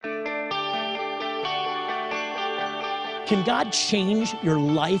Can God change your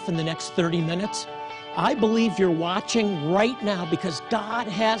life in the next 30 minutes? I believe you're watching right now because God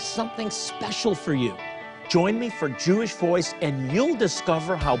has something special for you. Join me for Jewish Voice and you'll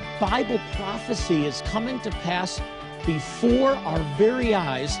discover how Bible prophecy is coming to pass before our very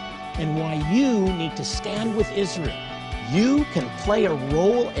eyes and why you need to stand with Israel. You can play a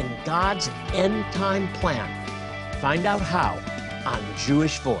role in God's end-time plan. Find out how on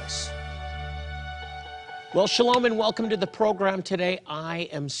Jewish Voice. Well, shalom and welcome to the program today. I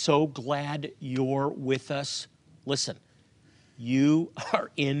am so glad you're with us. Listen, you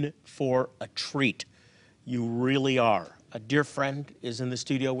are in for a treat. You really are. A dear friend is in the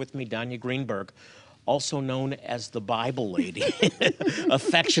studio with me, Danya Greenberg, also known as the Bible Lady,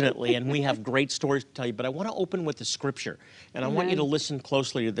 affectionately, and we have great stories to tell you. But I want to open with the scripture, and I want you to listen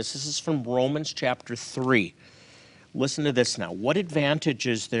closely to this. This is from Romans chapter 3. Listen to this now. What advantage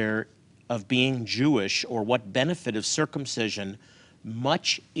is there of being Jewish, or what benefit of circumcision?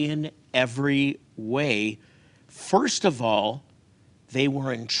 Much in every way. First of all, they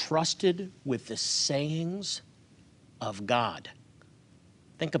were entrusted with the sayings of God.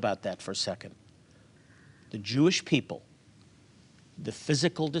 Think about that for a second. The Jewish people, the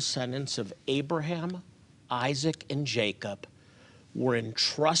physical descendants of Abraham, Isaac, and Jacob, were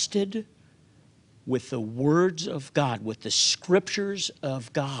entrusted with the words of God, with the scriptures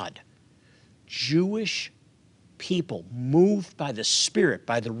of God. Jewish people, moved by the Spirit,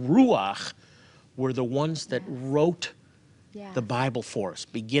 by the Ruach, were the ones that wrote the Bible for us.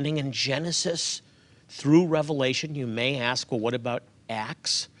 Beginning in Genesis through Revelation, you may ask, well, what about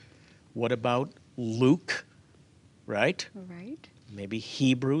Acts? What about Luke? Right? Right. Maybe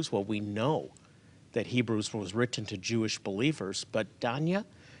Hebrews. Well, we know that Hebrews was written to Jewish believers, but Danya,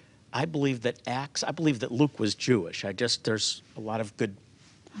 I believe that Luke was Jewish. There's a lot of good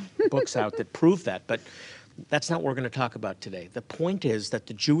books out that prove that, but that's not what we're going to talk about today. The point is that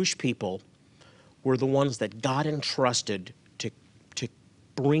the Jewish people were the ones that God entrusted to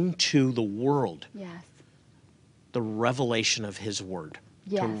bring to the world the revelation of His Word,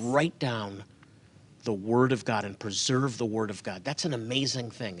 to write down the Word of God and preserve the Word of God. That's an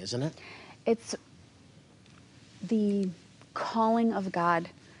amazing thing, isn't it? It's the calling of God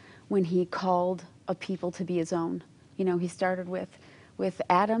when He called a people to be His own. You know, He started with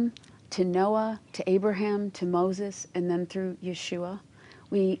Adam, to Noah, to Abraham, to Moses, and then through Yeshua.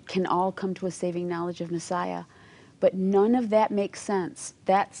 We can all come to a saving knowledge of Messiah. But none of that makes sense.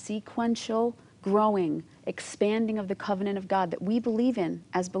 That sequential growing, expanding of the covenant of God that we believe in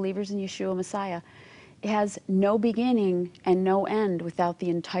as believers in Yeshua Messiah, it has no beginning and no end without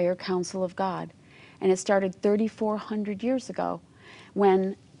the entire counsel of God. And it started 3,400 years ago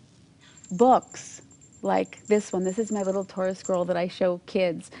when books like this one, this is my little Torah scroll that I show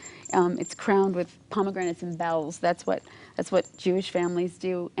kids. It's crowned with pomegranates and bells. That's what Jewish families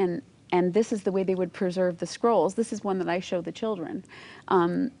do. And this is the way they would preserve the scrolls. This is one that I show the children.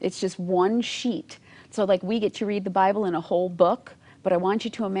 It's just one sheet. So like we get to read the Bible in a whole book, but I want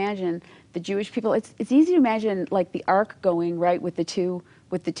you to imagine the Jewish people. It's easy to imagine like the ark going right with the two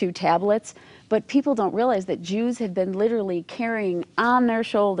tablets, but people don't realize that Jews had been literally carrying on their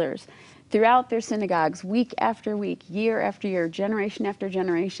shoulders throughout their synagogues, week after week, year after year, generation after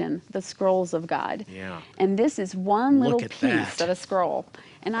generation, the scrolls of God. Yeah. And this is one little piece of a scroll.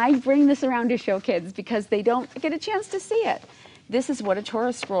 And I bring this around to show kids because they don't get a chance to see it. This is what a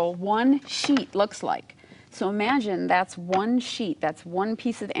Torah scroll, one sheet, looks like. So imagine that's one sheet, that's one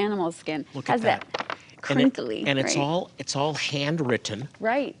piece of animal skin. Look at that. Crinkly. And it's all handwritten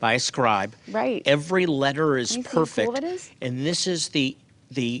by a scribe. Right. Every letter is perfect. See how cool that is? And this is the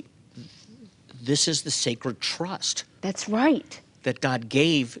sacred trust. That's right. That God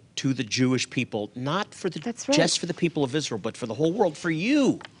gave to the Jewish people, not for just for the people of Israel, but for the whole world, for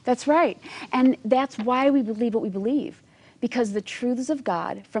you. That's right. And that's why we believe what we believe. Because the truths of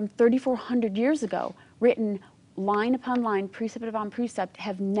God from 3,400 years ago, written line upon line, precept upon precept,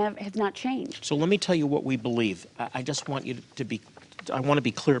 have not changed. So let me tell you what we believe. I want to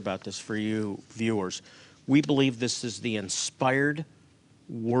be clear about this for you viewers. We believe this is the inspired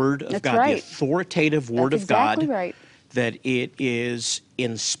Word of God, the authoritative Word of God. That's exactly right. That it is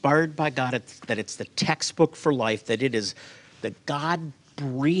inspired by God, that it's the textbook for life, that it is the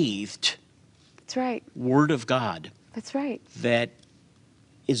God-breathed Word of God. That's right. That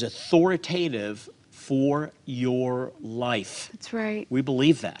is authoritative for your life. That's right. We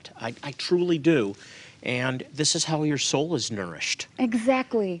believe that. I truly do. And this is how your soul is nourished.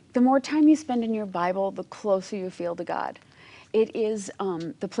 Exactly. The more time you spend in your Bible, the closer you feel to God. It is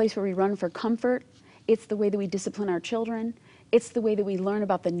the place where we run for comfort. It's the way that we discipline our children. It's the way that we learn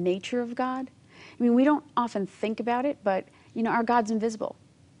about the nature of God. I mean, we don't often think about it, but, you know, our God's invisible.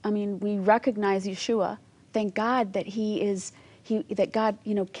 I mean, we recognize Yeshua. Thank God that that God,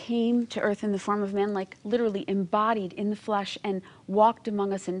 you know, came to earth in the form of man, like literally embodied in the flesh and walked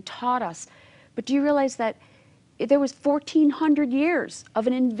among us and taught us. But do you realize that there was 1,400 years of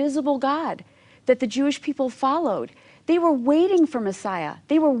an invisible God that the Jewish people followed? They were waiting for Messiah.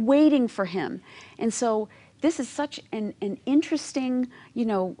 They were waiting for him. And so this is such an interesting, you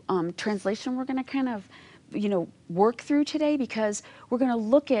know, translation we're going to kind of, you know, work through today, because we're going to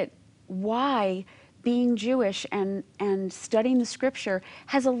look at why being Jewish and studying the scripture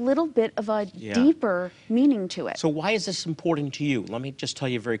has a little bit of a deeper meaning to it. So why is this important to you? Let me just tell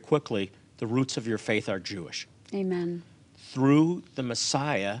you very quickly, the roots of your faith are Jewish. Amen. Through the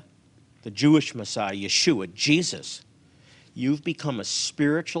Messiah, the Jewish Messiah, Yeshua, Jesus, you've become a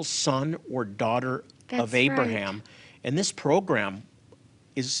spiritual son or daughter of Abraham. Right. And this program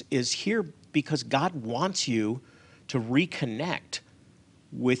is here because God wants you to reconnect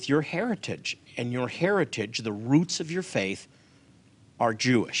with your heritage. And your heritage, the roots of your faith, are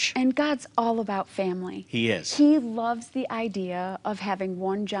Jewish. And God's all about family. He is. He loves the idea of having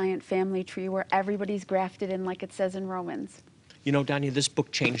one giant family tree where everybody's grafted in, like it says in Romans. You know, Danya, this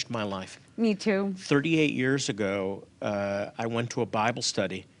book changed my life. Me too. 38 years ago, I went to a Bible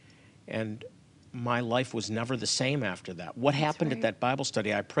study, and my life was never the same after that. What happened at that Bible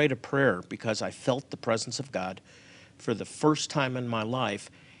study? I prayed a prayer because I felt the presence of God for the first time in my life,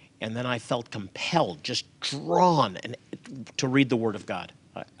 and then I felt compelled, just drawn to read the Word of God.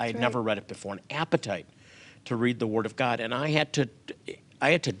 I had never read it before, an appetite to read the Word of God, and I had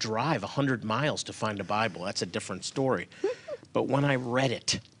to drive 100 miles to find a Bible. That's a different story. But when I read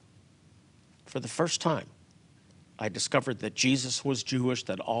it for the first time, I discovered that Jesus was Jewish,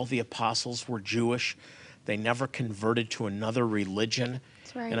 that all the apostles were Jewish. They never converted to another religion.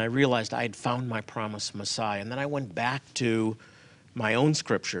 That's right. And I realized I had found my promised Messiah. And then I went back to my own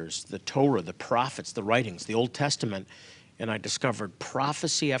scriptures, the Torah, the prophets, the writings, the Old Testament, and I discovered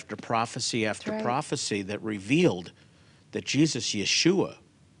prophecy after prophecy after prophecy that revealed that Jesus, Yeshua,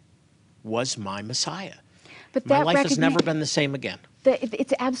 was my Messiah. But my life has never been the same again.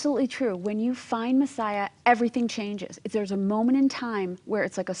 It's absolutely true. When you find Messiah, everything changes. There's a moment in time where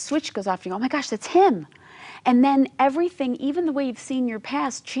it's like a switch goes off and you go, oh my gosh, that's him. And then everything, even the way you've seen your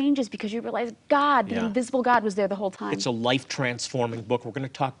past, changes because you realize God, the invisible God, was there the whole time. It's a life-transforming book. We're going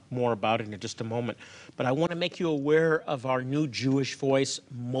to talk more about it in just a moment. But I want to make you aware of our new Jewish Voice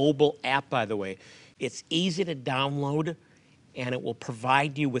mobile app, by the way. It's easy to download, and it will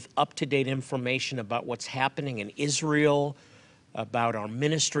provide you with up-to-date information about what's happening in Israel, about our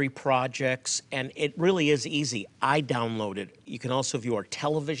ministry projects, and it really is easy. I downloaded it. You can also view our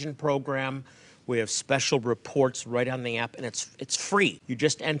television program. We have special reports right on the app, and it's free. You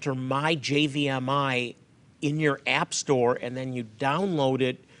just enter My JVMI in your app store, and then you download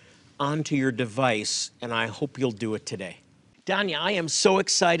it onto your device, and I hope you'll do it today. Danya, I am so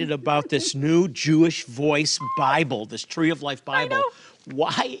excited about this new Jewish Voice Bible, this Tree of Life Bible. I know.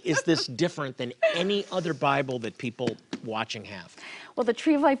 Why is this different than any other Bible that people watching have? Well, the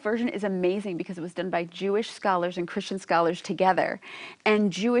Tree of Life version is amazing because it was done by Jewish scholars and Christian scholars together.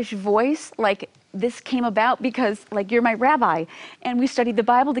 And Jewish Voice, like, this came about because, like, you're my rabbi, and we studied the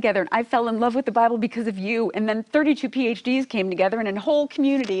Bible together, and I fell in love with the Bible because of you, and then 32 PhDs came together and a whole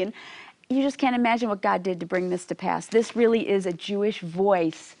community, and you just can't imagine what God did to bring this to pass. This really is a Jewish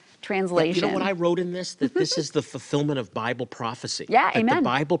Voice translation. You know what I wrote in this? That this is the fulfillment of Bible prophecy. Yeah, that amen. The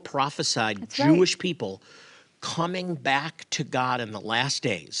Bible prophesied That's Jewish people coming back to God in the last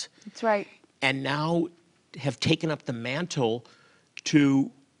days. That's right. And now have taken up the mantle to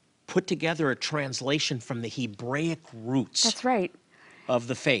put together a translation from the Hebraic roots. That's right. Of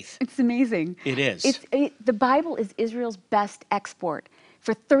the faith. It's amazing. It is. The Bible is Israel's best export.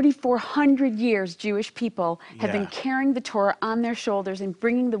 For 3,400 years, Jewish people have been carrying the Torah on their shoulders and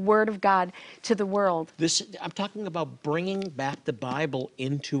bringing the Word of God to the world. I'm talking about bringing back the Bible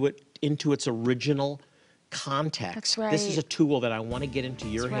into its original context. That's right. This is a tool that I want to get into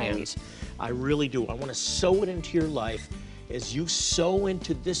your hands. I really do. I want to sow it into your life as you sow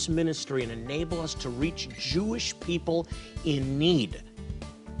into this ministry and enable us to reach Jewish people in need.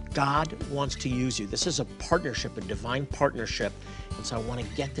 God wants to use you. This is a partnership, a divine partnership. And so I want to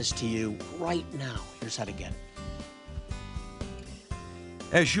get this to you right now. Here's how to get it.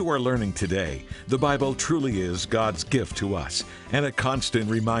 As you are learning today, the Bible truly is God's gift to us and a constant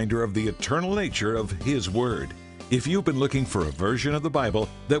reminder of the eternal nature of His Word. If you've been looking for a version of the Bible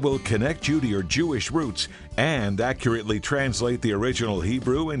that will connect you to your Jewish roots and accurately translate the original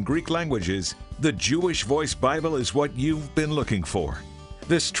Hebrew and Greek languages, the Jewish Voice Bible is what you've been looking for.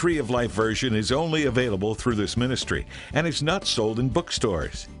 This Tree of Life version is only available through this ministry and is not sold in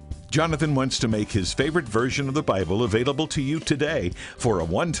bookstores. Jonathan wants to make his favorite version of the Bible available to you today for a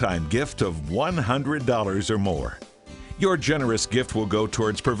one-time gift of $100 or more. Your generous gift will go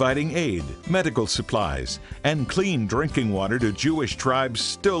towards providing aid, medical supplies, and clean drinking water to Jewish tribes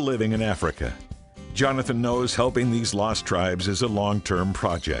still living in Africa. Jonathan knows helping these lost tribes is a long-term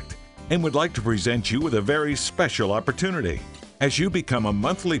project and would like to present you with a very special opportunity. As you become a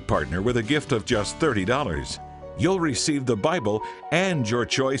monthly partner with a gift of just $30, you'll receive the Bible and your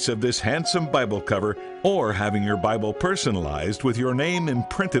choice of this handsome Bible cover or having your Bible personalized with your name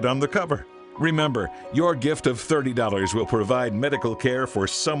imprinted on the cover. Remember, your gift of $30 will provide medical care for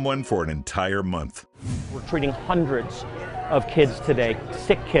someone for an entire month. We're treating hundreds of kids today,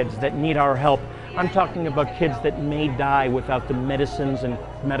 sick kids that need our help. I'm talking about kids that may die without the medicines and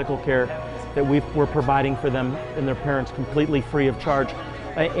medical care that we're providing for them and their parents completely free of charge.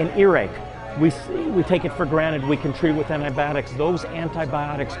 An earache, we take it for granted we can treat with antibiotics. Those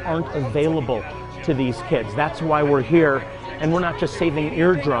antibiotics aren't available to these kids. That's why we're here. And we're not just saving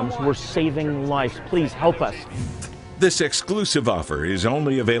eardrums, we're saving lives. Please help us. This exclusive offer is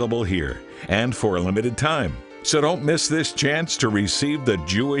only available here and for a limited time. So don't miss this chance to receive the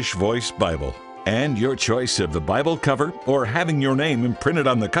Jewish Voice Bible and your choice of the Bible cover or having your name imprinted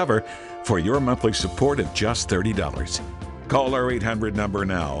on the cover for your monthly support of just $30. Call our 800 number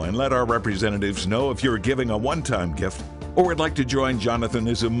now and let our representatives know if you're giving a one-time gift or would like to join Jonathan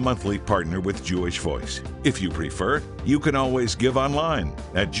as a monthly partner with Jewish Voice. If you prefer, you can always give online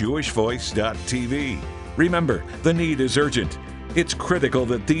at jewishvoice.tv. Remember, the need is urgent. It's critical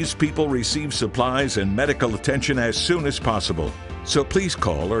that these people receive supplies and medical attention as soon as possible. So please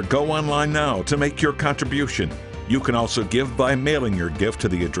call or go online now to make your contribution. You can also give by mailing your gift to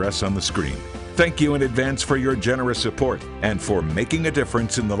the address on the screen. Thank you in advance for your generous support and for making a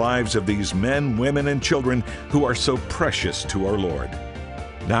difference in the lives of these men, women, and children who are so precious to our Lord.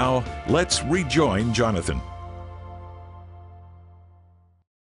 Now, let's rejoin Jonathan.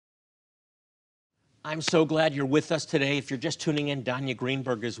 I'm so glad you're with us today. If you're just tuning in, Danya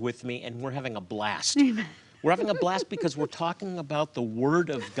Greenberg is with me, and we're having a blast. Amen. We're having a blast because we're talking about the Word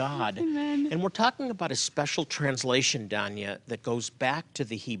of God. Amen. And we're talking about a special translation, Danya, that goes back to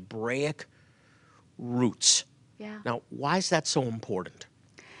the Hebraic roots. Yeah. Now, why is that so important?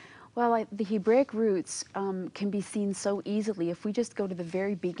 Well, the Hebraic roots can be seen so easily if we just go to the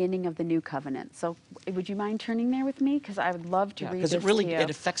very beginning of the New Covenant. So would you mind turning there with me? Because I would love to read this because it really to you. it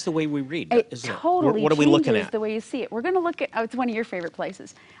affects the way we read, It isn't totally it? What are we looking changes at? the way you see it. We're going to look at, oh, it's one of your favorite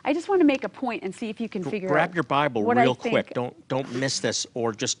places. I just want to make a point and see if you can figure out Grab your Bible what real I think. quick. Don't miss this,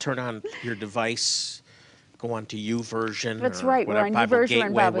 or just turn on your device. Go on to YouVersion. That's or right. We're whatever, on Bible YouVersion, Gateway,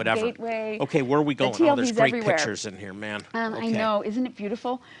 on Bible whatever. Gateway. Okay, where are we going? Oh, there's TLV's great everywhere. pictures in here, man. I know, isn't it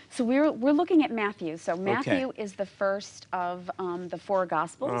beautiful? So we're looking at Matthew. So Matthew Okay. is the first of the four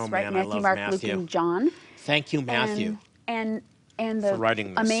Gospels, Oh, right? man, I Matthew, love Mark, Matthew. Luke, and John. Thank you, Matthew. And the for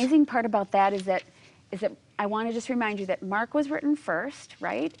writing this. amazing part about that is that I want to just remind you that Mark was written first,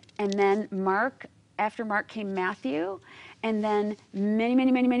 right? And then after Mark came Matthew, and then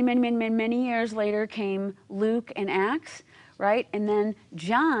many years later came Luke and Acts, right? And then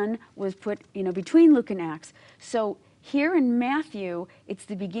John was put, between Luke and Acts. So here in Matthew, it's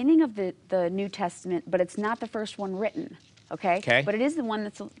the beginning of the New Testament, but it's not the first one written, okay? Okay. But it is the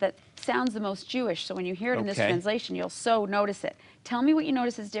one that sounds the most Jewish. So when you hear it in this Okay. translation, you'll so notice it. Tell me what you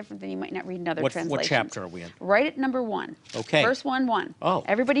notice is different than you might not read in other translations. What chapter are we in? Right at number 1. Okay. Verse 1:1. Oh.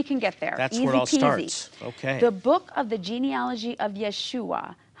 Everybody can get there. That's Easy where it all peasy. starts. Okay. The book of the genealogy of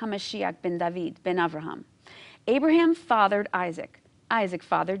Yeshua, HaMashiach ben David, ben Avraham. Abraham fathered Isaac. Isaac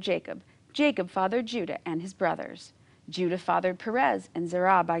fathered Jacob. Jacob fathered Judah and his brothers. Judah fathered Perez and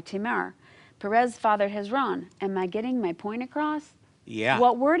Zerah by Tamar. Perez fathered Hezron. Am I getting my point across? Yeah.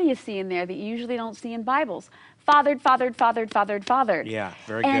 What word do you see in there that you usually don't see in Bibles? Fathered, fathered, fathered, fathered, fathered. Yeah,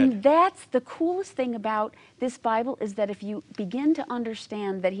 very And good. that's the coolest thing about this Bible is that if you begin to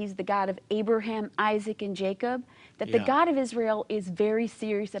understand that he's the God of Abraham, Isaac, and Jacob, that the Yeah. God of Israel is very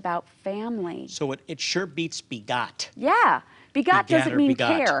serious about family. So it sure beats begot. Yeah. Begot Begat doesn't or mean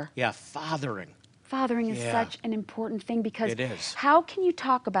begot. care. Yeah, fathering. Fathering is Yeah. such an important thing because It is. how can you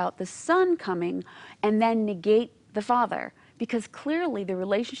talk about the Son coming and then negate the Father? Because clearly the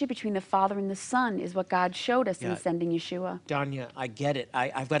relationship between the Father and the Son is what God showed us Yeah. in sending Yeshua. Danya, I get it.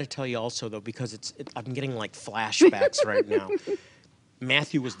 I've got to tell you also, though, because I'm getting like flashbacks right now.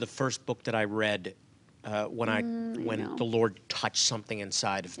 Matthew was the first book that I read when know. the Lord touched something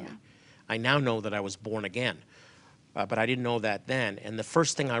inside of me. Yeah. I now know that I was born again, but I didn't know that then. And the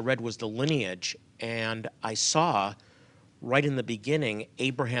first thing I read was the lineage, and I saw right in the beginning,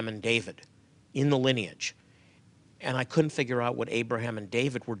 Abraham and David in the lineage. And I couldn't figure out what Abraham and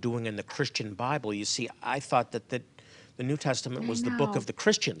David were doing in the Christian Bible. You see, I thought that the New Testament was the book of the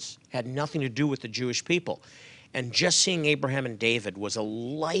Christians, had nothing to do with the Jewish people. And just seeing Abraham and David was a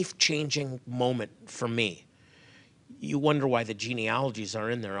life-changing moment for me. You wonder why the genealogies are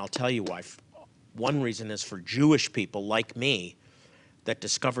in there. I'll tell you why. One reason is for Jewish people like me that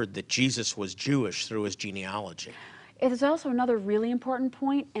discovered that Jesus was Jewish through his genealogy. There's also another really important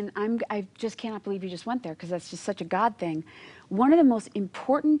point, and I just cannot believe you just went there because that's just such a God thing. One of the most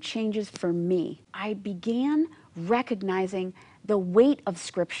important changes for me, I began recognizing the weight of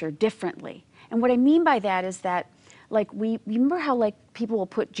Scripture differently. And what I mean by that is that, like, you remember how, like, people will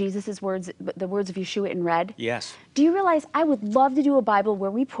put Jesus's words, the words of Yeshua in red? Yes. Do you realize I would love to do a Bible where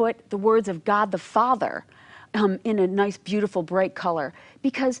we put the words of God the Father in a nice, beautiful, bright color?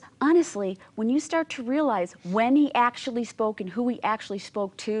 Because honestly, when you start to realize when he actually spoke and who he actually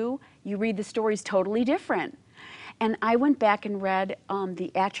spoke to, you read the stories totally different. And I went back and read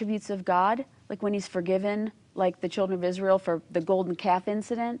the attributes of God, like when he's forgiven, like the children of Israel for the golden calf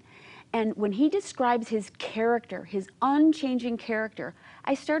incident. And when he describes his character, his unchanging character,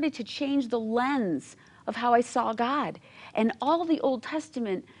 I started to change the lens of how I saw God. And all the Old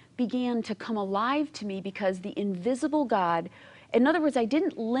Testament began to come alive to me because the invisible God, in other words, I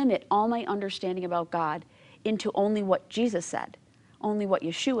didn't limit all my understanding about God into only what Jesus said, only what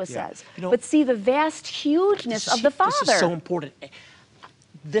Yeshua says, You know, but see the vast hugeness of the Father. This is so important.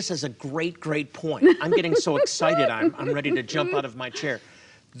 This is a great, great point. I'm getting so excited, I'm ready to jump out of my chair.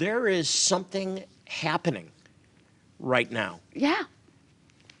 There is something happening right now. Yeah.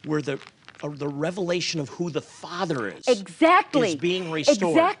 Where the revelation of who the Father is exactly is being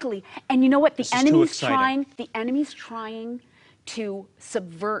restored. Exactly. And you know what? The enemy's trying to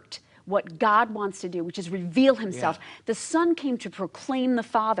subvert what God wants to do, which is reveal himself. Yeah. The Son came to proclaim the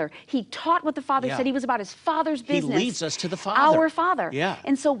Father. He taught what the Father said. He was about his Father's business. He leads us to the Father. Our Father. Yeah.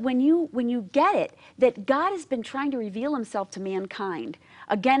 And so when you get it, that God has been trying to reveal himself to mankind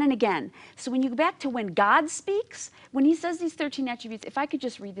again and again. So when you go back to when God speaks, when he says these 13 attributes, if I could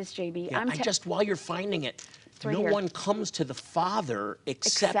just read this, JB. Yeah, while you're finding it, right no here. one comes to the Father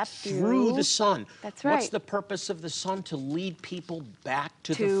except through the Son. That's right. What's the purpose of the Son? To lead people back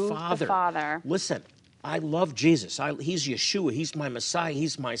to the Father. Listen, I love Jesus. He's Yeshua. He's my Messiah.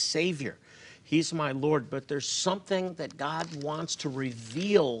 He's my Savior. He's my Lord. But there's something that God wants to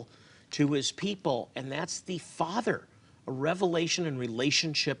reveal to his people, and that's the Father, a revelation and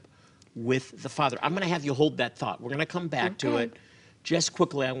relationship with the Father. I'm going to have you hold that thought. We're going to come back to it. Just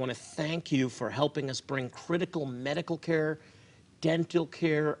quickly, I want to thank you for helping us bring critical medical care, dental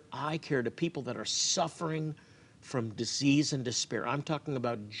care, eye care to people that are suffering from disease and despair. I'm talking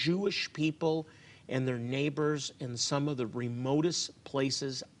about Jewish people and their neighbors in some of the remotest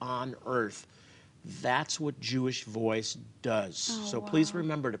places on earth. That's what Jewish Voice does. So please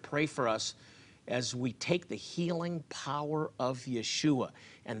remember to pray for us as we take the healing power of Yeshua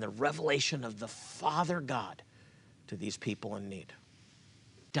and the revelation of the Father God to these people in need.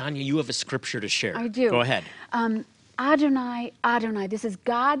 Danya, you have a scripture to share. I do. Go ahead. Adonai, Adonai. This is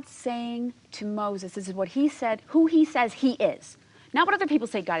God saying to Moses, this is what he said, who he says he is. Not what other people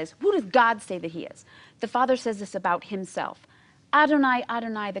say God is. Who does God say that he is? The Father says this about himself. Adonai,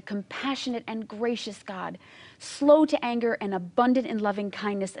 Adonai, the compassionate and gracious God, slow to anger and abundant in loving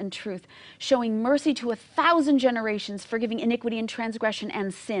kindness and truth, showing mercy to 1,000 generations, forgiving iniquity and transgression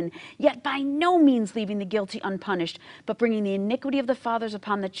and sin, yet by no means leaving the guilty unpunished, but bringing the iniquity of the fathers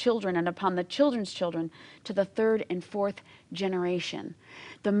upon the children and upon the children's children to the 3rd and 4th generation.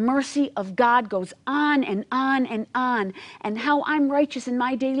 The mercy of God goes on and on and on, and how I'm righteous in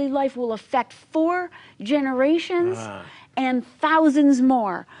my daily life will affect 4 generations and thousands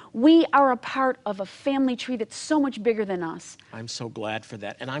more. We are a part of a family tree that's so much bigger than us. I'm so glad for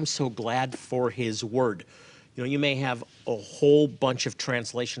that, and I'm so glad for his word. You know, you may have a whole bunch of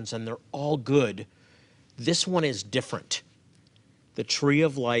translations, and they're all good. This one is different. The Tree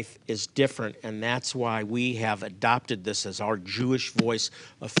of Life is different, and that's why we have adopted this as our Jewish Voice,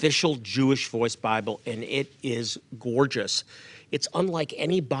 official Jewish Voice Bible, and it is gorgeous. It's unlike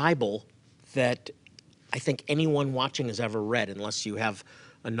any Bible that I think anyone watching has ever read, unless you have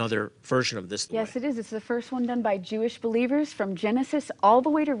another version of this. Yes, it is. It's the first one done by Jewish believers from Genesis all the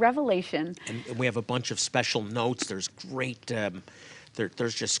way to Revelation. And we have a bunch of special notes. There's great,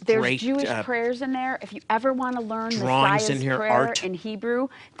 there's Jewish prayers in there. If you ever want to learn drawings Messiah's in here, prayer art in Hebrew,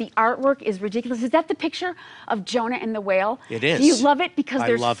 the artwork is ridiculous. Is that the picture of Jonah and the whale? It is. Do you love it? Because I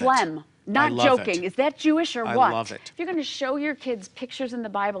there's love phlegm. Not love joking. it. Is that Jewish or I what? love it. If you're going to show your kids pictures in the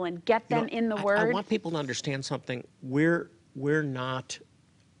Bible and get them in the Word. I want people to understand something. We're not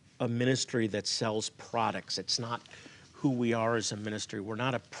a ministry that sells products. It's not who we are as a ministry. We're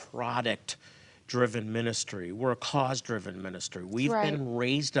not a product-driven ministry. We're a cause-driven ministry. We've right. been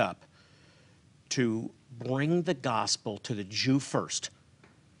raised up to bring the gospel to the Jew first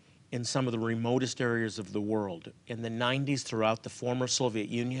in some of the remotest areas of the world. In the 90s, throughout the former Soviet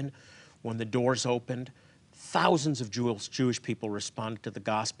Union, when the doors opened, thousands of Jewish people responded to the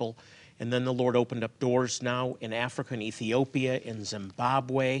gospel. And then the Lord opened up doors now in Africa, in Ethiopia, in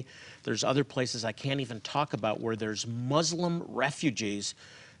Zimbabwe. There's other places I can't even talk about where there's Muslim refugees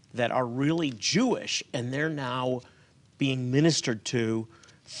that are really Jewish, and they're now being ministered to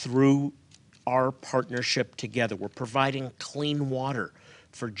through our partnership together. We're providing clean water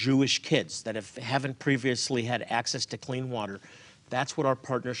for Jewish kids that haven't previously had access to clean water. That's what our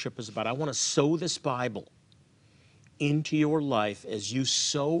partnership is about. I want to sow this Bible into your life as you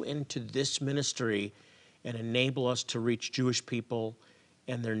sow into this ministry and enable us to reach Jewish people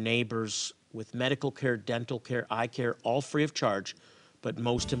and their neighbors with medical care, dental care, eye care, all free of charge, but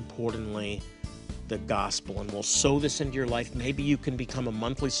most importantly, the gospel. And we'll sow this into your life. Maybe you can become a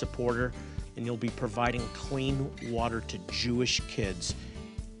monthly supporter and you'll be providing clean water to Jewish kids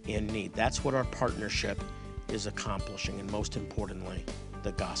in need. That's what our partnership is accomplishing, and most importantly,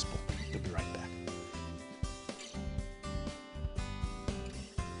 the gospel. We'll be right back.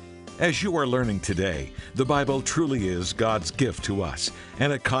 As you are learning today, the Bible truly is God's gift to us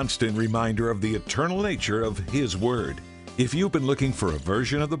and a constant reminder of the eternal nature of His Word. If you've been looking for a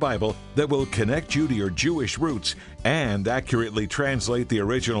version of the Bible that will connect you to your Jewish roots and accurately translate the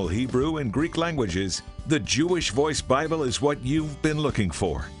original Hebrew and Greek languages, the Jewish Voice Bible is what you've been looking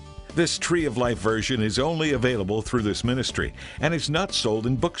for. This Tree of Life version is only available through this ministry and is not sold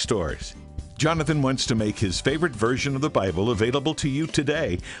in bookstores. Jonathan wants to make his favorite version of the Bible available to you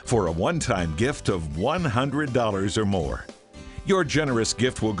today for a one-time gift of $100 or more. Your generous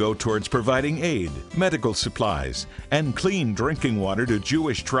gift will go towards providing aid, medical supplies, and clean drinking water to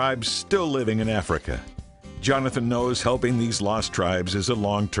Jewish tribes still living in Africa. Jonathan knows helping these lost tribes is a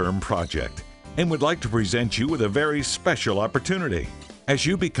long-term project and would like to present you with a very special opportunity. As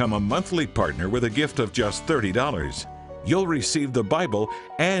you become a monthly partner with a gift of just $30, you'll receive the Bible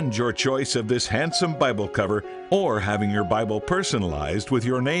and your choice of this handsome Bible cover, or having your Bible personalized with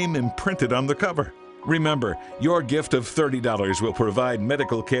your name imprinted on the cover. Remember, your gift of $30 will provide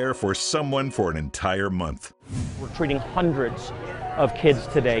medical care for someone for an entire month. We're treating hundreds of kids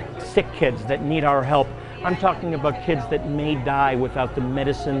today, sick kids that need our help. I'm talking about kids that may die without the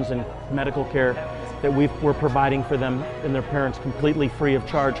medicines and medical care that we're providing for them and their parents completely free of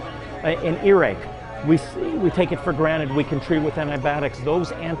charge. An earache, we take it for granted we can treat with antibiotics.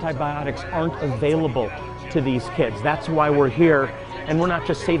 Those antibiotics aren't available to these kids. That's why we're here, and we're not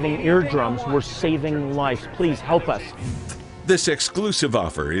just saving eardrums, we're saving lives. Please help us. This exclusive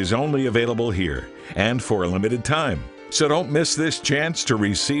offer is only available here and for a limited time. So don't miss this chance to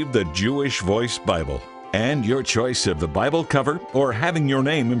receive the Jewish Voice Bible and your choice of the Bible cover or having your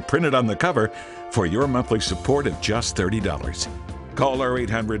name imprinted on the cover for your monthly support of just $30. Call our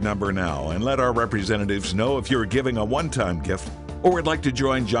 800 number now and let our representatives know if you're giving a one-time gift or would like to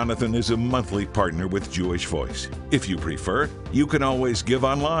join Jonathan as a monthly partner with Jewish Voice. If you prefer, you can always give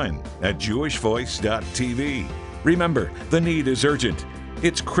online at jewishvoice.tv. Remember, the need is urgent.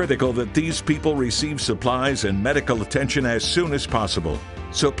 It's critical that these people receive supplies and medical attention as soon as possible.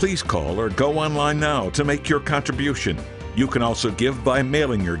 So please call or go online now to make your contribution. You can also give by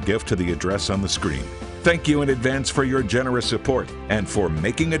mailing your gift to the address on the screen. Thank you in advance for your generous support and for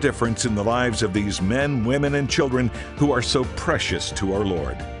making a difference in the lives of these men, women, and children who are so precious to our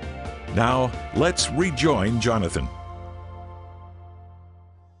Lord. Now, let's rejoin Jonathan.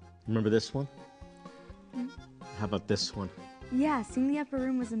 Remember this one? How about this one? Yeah, Seeing the Upper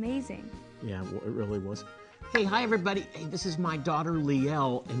Room was amazing. Yeah, it really was. Hey, hi everybody. Hey, this is my daughter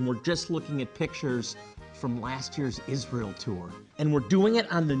Liel, and we're just looking at pictures from last year's Israel tour. And we're doing it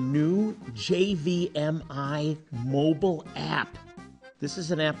on the new JVMI mobile app. This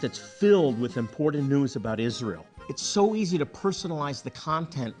is an app that's filled with important news about Israel. It's so easy to personalize the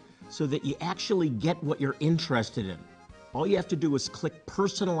content so that you actually get what you're interested in. All you have to do is click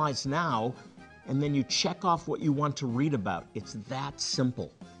Personalize Now, and then you check off what you want to read about. It's that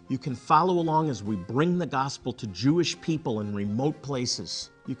simple. You can follow along as we bring the gospel to Jewish people in remote places.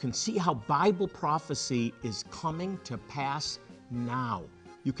 You can see how Bible prophecy is coming to pass now.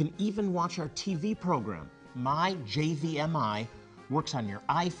 You can even watch our TV program. My JVMI works on your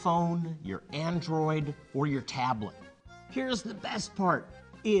iPhone, your Android, or your tablet. Here's the best part.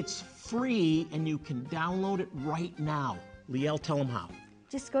 It's free and you can download it right now. Liel, tell them how.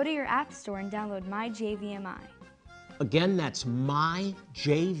 Just go to your app store and download MyJVMI. Again, that's MyJVMI.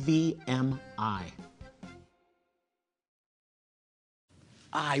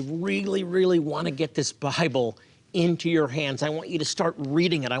 I really, really want to get this Bible into your hands. I want you to start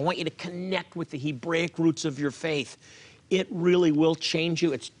reading it. I want you to connect with the Hebraic roots of your faith. It really will change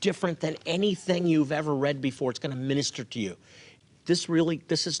you. It's different than anything you've ever read before. It's going to minister to you. This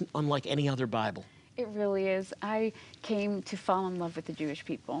is unlike any other Bible. It really is. I came to fall in love with the Jewish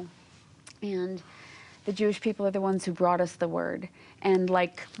people. And the Jewish people are the ones who brought us the word. And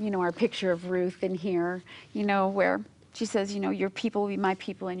like, our picture of Ruth in here, where she says, your people will be my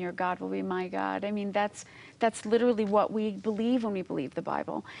people and your God will be my God. I mean, that's literally what we believe when we believe the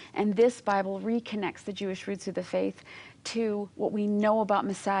Bible. And this Bible reconnects the Jewish roots of the faith to what we know about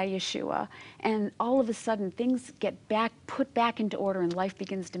Messiah Yeshua. And all of a sudden, things get put back into order and life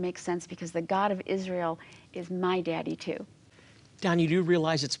begins to make sense because the God of Israel is my daddy too. Don, you do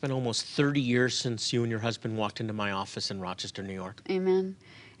realize it's been almost 30 years since you and your husband walked into my office in Rochester, New York? Amen.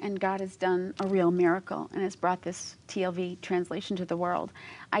 And God has done a real miracle and has brought this TLV translation to the world.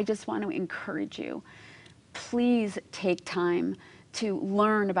 I just want to encourage you, please take time to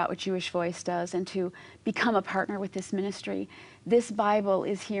learn about what Jewish Voice does and to become a partner with this ministry. This Bible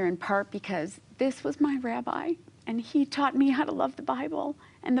is here in part because this was my rabbi, and he taught me how to love the Bible.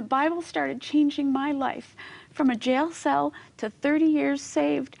 And the Bible started changing my life from a jail cell to 30 years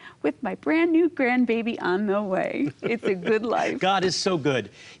saved with my brand new grandbaby on the way. It's a good life. God is so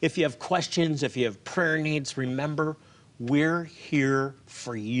good. If you have questions, if you have prayer needs, remember, we're here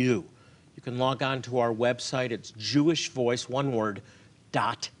for you. You can log on to our website. It's jewishvoice, one word,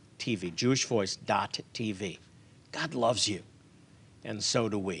 .tv, jewishvoice.tv. God loves you, and so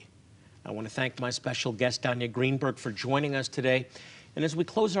do we. I want to thank my special guest, Danya Greenberg, for joining us today. And as we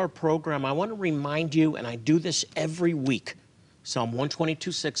close our program, I want to remind you, and I do this every week, Psalm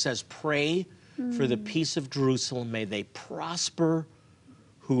 122:6 says, pray for the peace of Jerusalem. May they prosper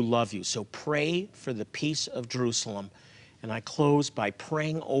who love you. So pray for the peace of Jerusalem. And I close by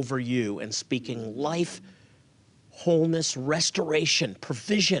praying over you and speaking life, wholeness, restoration,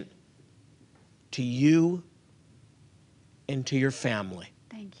 provision to you and to your family.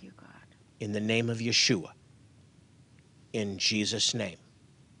 Thank you, God. In the name of Yeshua. In Jesus' name.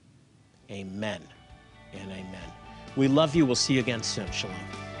 Amen and amen. We love you. We'll see you again soon. Shalom.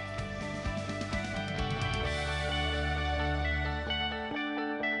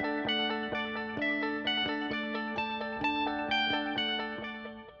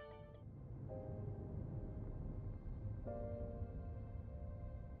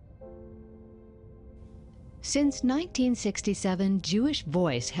 Since 1967, Jewish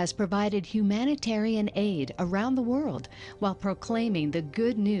Voice has provided humanitarian aid around the world while proclaiming the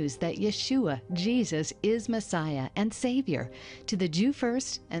good news that Yeshua, Jesus, is Messiah and Savior to the Jew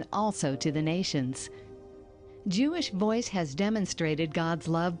first and also to the nations. Jewish Voice has demonstrated God's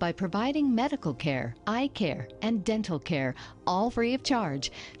love by providing medical care, eye care, and dental care, all free of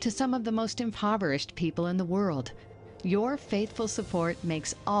charge, to some of the most impoverished people in the world. Your faithful support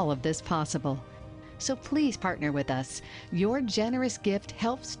makes all of this possible. So please partner with us. Your generous gift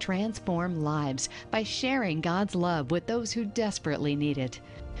helps transform lives by sharing God's love with those who desperately need it.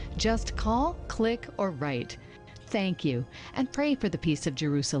 Just call, click, or write. Thank you, and pray for the peace of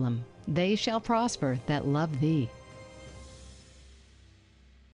Jerusalem. They shall prosper that love thee.